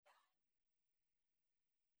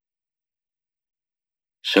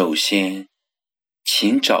首先，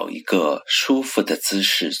请找一个舒服的姿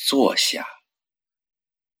势坐下，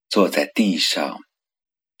坐在地上、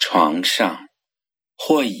床上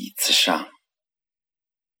或椅子上，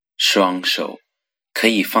双手可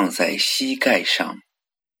以放在膝盖上，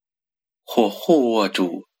或互握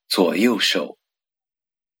住左右手，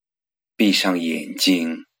闭上眼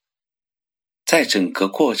睛，在整个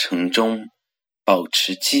过程中保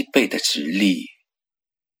持脊背的直立。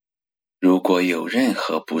如果有任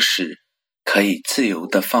何不适，可以自由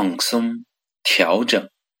地放松、调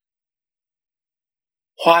整。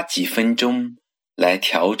花几分钟来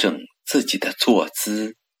调整自己的坐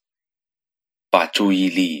姿，把注意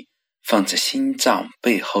力放在心脏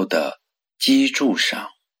背后的脊柱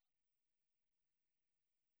上，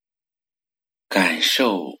感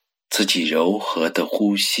受自己柔和的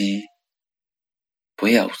呼吸，不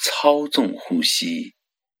要操纵呼吸，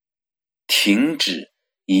停止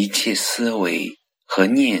一切思维和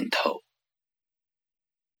念头，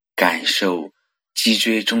感受脊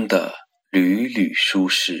椎中的缕缕舒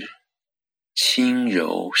适，轻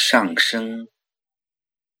柔上升，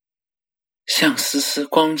像丝丝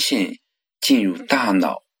光线进入大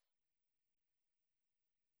脑。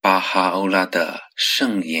巴哈欧拉的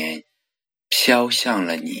圣言飘向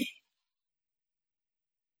了你。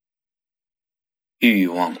欲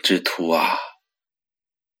望之徒啊，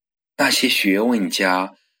那些学问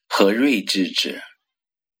家和睿智者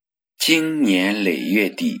经年累月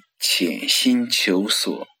地潜心求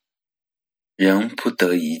索，仍不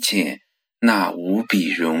得一见那无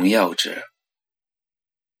比荣耀者。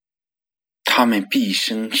他们毕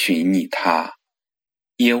生寻觅他，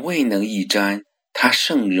也未能一沾他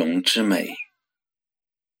圣容之美。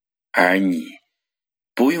而你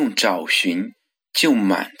不用找寻，就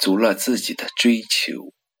满足了自己的追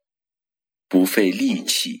求，不费力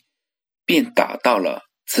气，便达到了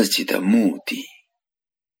自己的目的。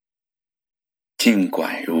尽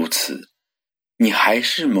管如此，你还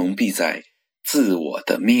是蒙蔽在自我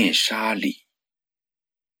的面纱里，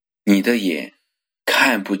你的眼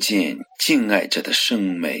看不见敬爱者的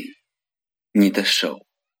圣美，你的手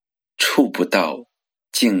触不到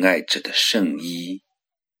敬爱者的圣衣。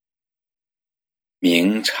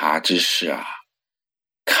明察之士啊，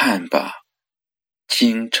看吧，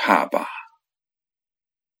惊诧吧。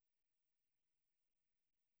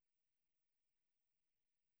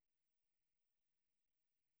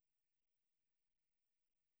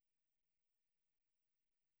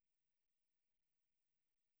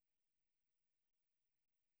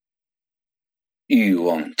欲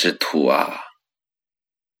望之徒啊，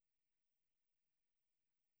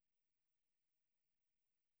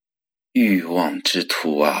欲望之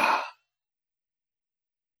徒啊，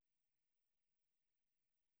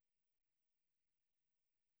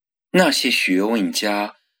那些学问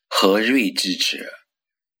家和睿智者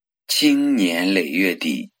经年累月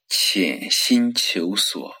地潜心求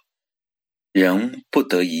索，仍不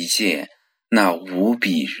得一见那无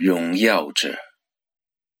比荣耀者。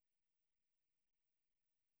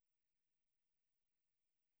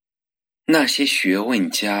那些学问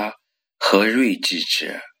家和睿智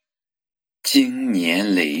者经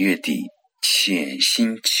年累月地潜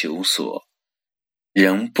心求索，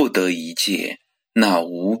仍不得一见那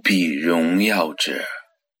无比荣耀者。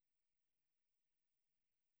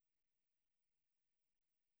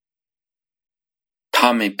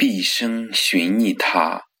他们毕生寻觅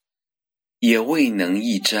他，也未能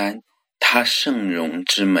一沾他圣容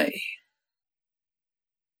之美。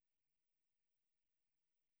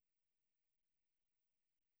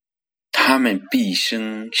他们毕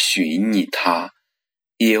生寻觅他，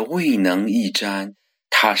也未能一沾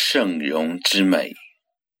他圣容之美。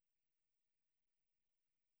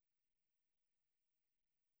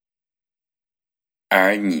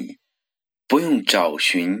而你不用找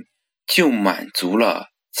寻，就满足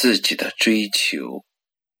了自己的追求，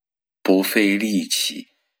不费力气，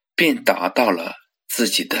便达到了自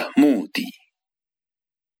己的目的。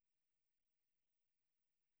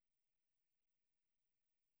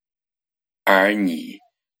而你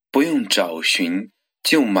不用找寻，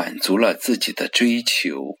就满足了自己的追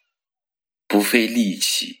求，不费力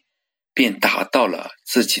气，便达到了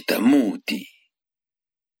自己的目的。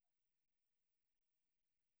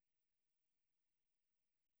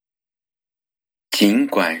尽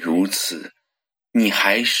管如此，你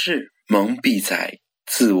还是蒙蔽在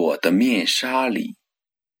自我的面纱里。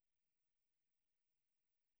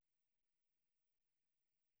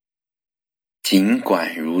尽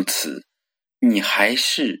管如此，你还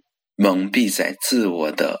是蒙蔽在自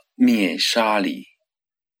我的面纱里。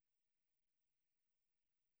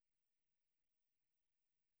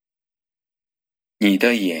你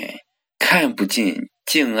的眼看不见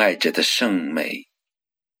敬爱着的圣美，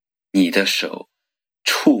你的手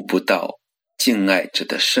触不到敬爱着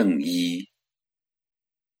的圣衣。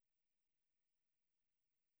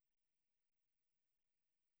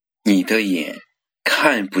你的眼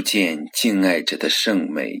看不见敬爱着的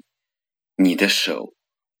圣美，你的手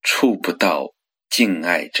触不到敬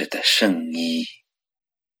爱着的圣衣。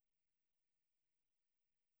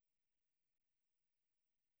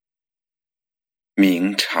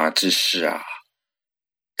明察之士啊，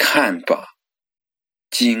看吧，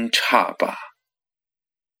惊诧吧。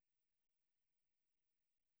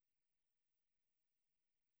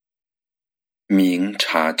明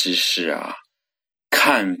察之士啊，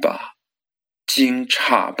看吧，惊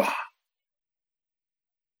诧吧。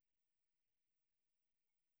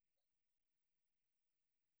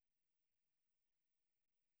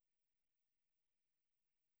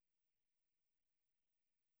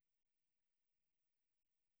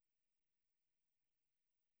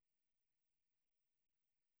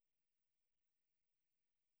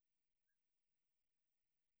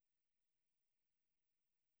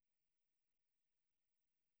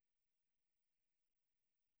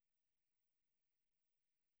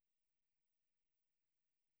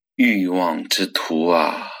欲望之徒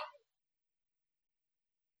啊，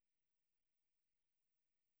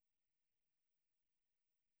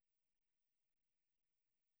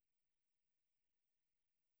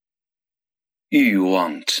欲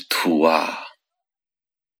望之徒啊，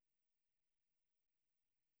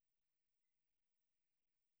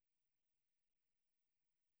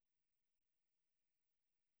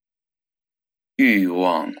欲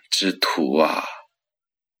望之徒啊。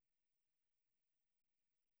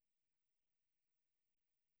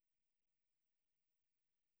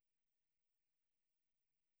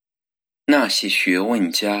那些学问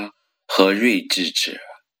家和睿智者，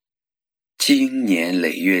经年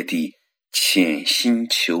累月地潜心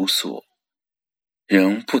求索，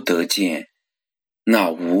仍不得见那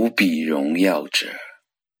无比荣耀者。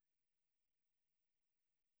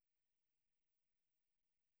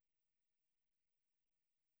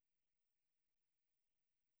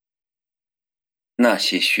那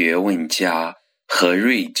些学问家和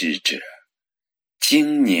睿智者，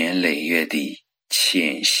经年累月地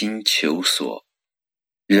潜心求索，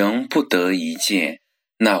仍不得一见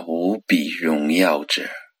那无比荣耀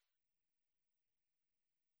者。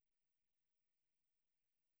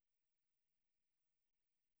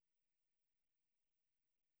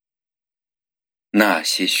那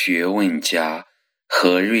些学问家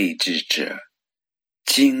和睿智者，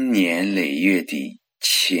经年累月地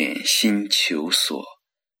潜心求索，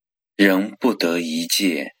仍不得一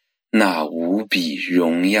见那无比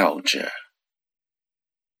荣耀者。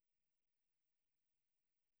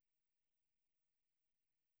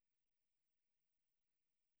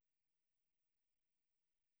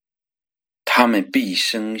他们毕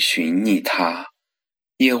生寻觅他，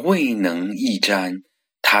也未能一沾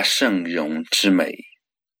他圣容之美。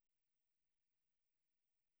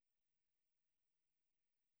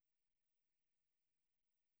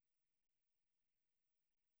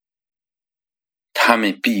他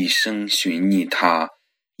们毕生寻觅他，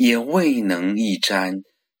也未能一沾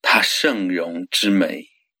他圣容之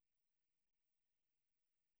美。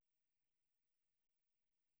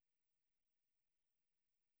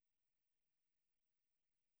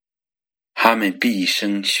他们毕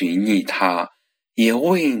生寻觅他，也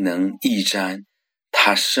未能一沾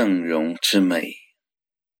他圣容之美。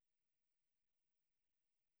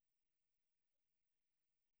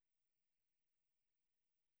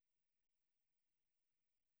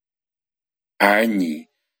而你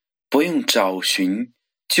不用找寻，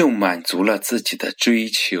就满足了自己的追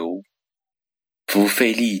求，不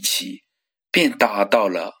费力气，便达到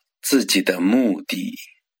了自己的目的。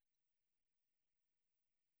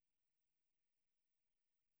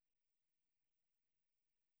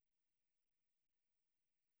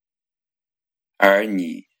而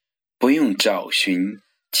你不用找寻，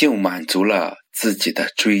就满足了自己的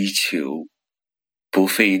追求，不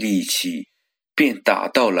费力气，便达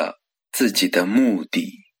到了自己的目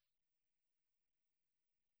的。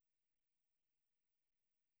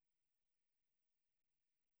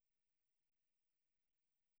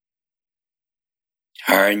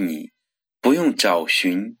而你不用找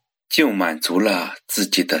寻，就满足了自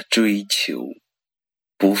己的追求，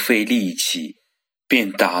不费力气，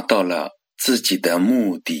便达到了自己的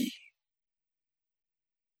目的。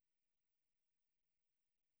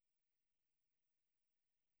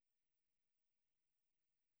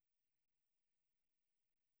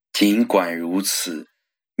尽管如此，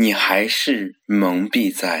你还是蒙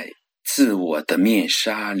蔽在自我的面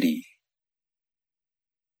纱里。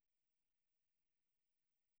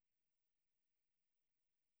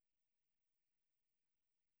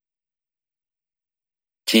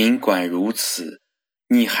尽管如此，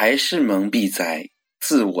你还是蒙蔽在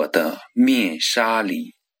自我的面纱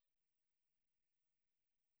里。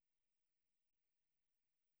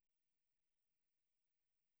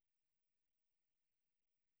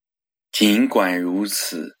尽管如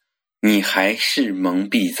此，你还是蒙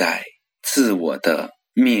蔽在自我的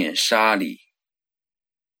面纱里。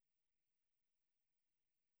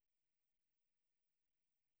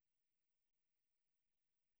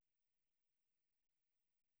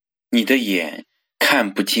你的眼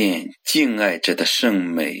看不见敬爱着的圣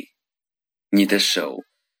美，你的手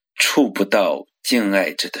触不到敬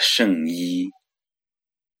爱着的圣衣。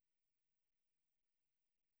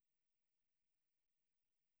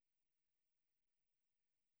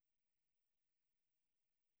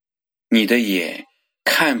你的眼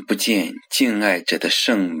看不见敬爱着的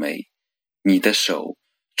圣美，你的手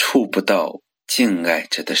触不到敬爱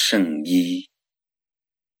着的圣衣。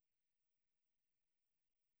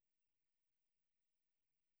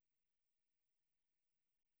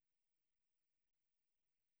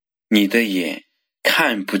你的眼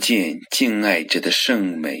看不见敬爱着的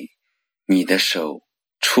圣美，你的手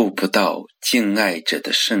触不到敬爱着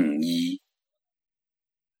的圣衣。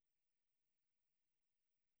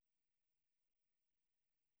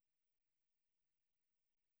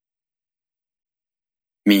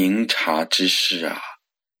明察之士啊，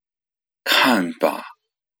看吧，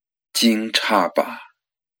惊诧吧。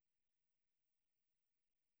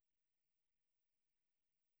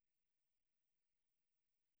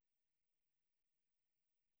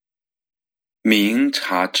明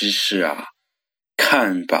察之士啊，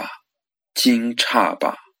看吧，惊诧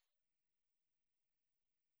吧。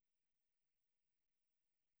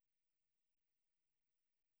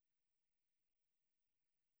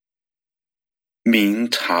明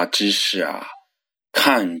察之士啊，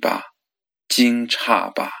看吧，惊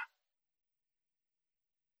诧吧。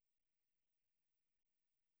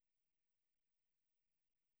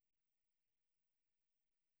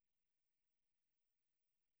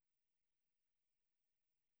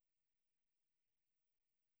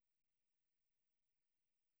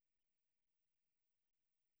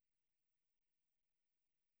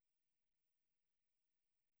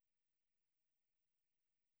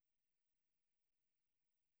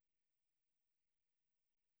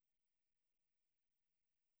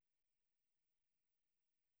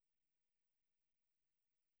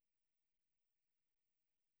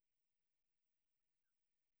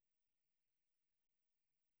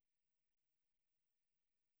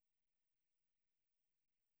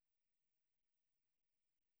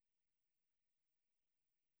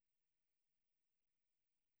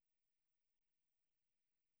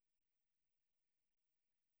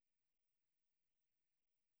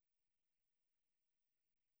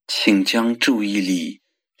请将注意力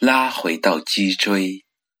拉回到脊椎，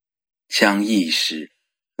将意识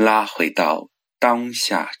拉回到当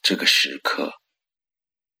下这个时刻，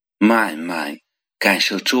慢慢感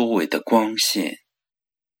受周围的光线，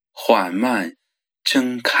缓慢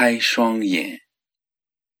睁开双眼。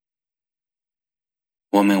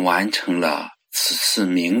我们完成了此次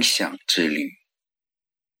冥想之旅，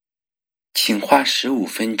请花15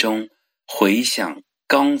分钟回想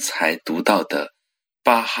刚才读到的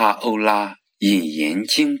巴哈欧拉引言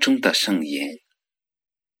经中的圣言，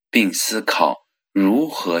并思考如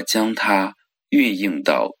何将它运用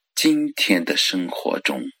到今天的生活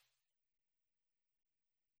中。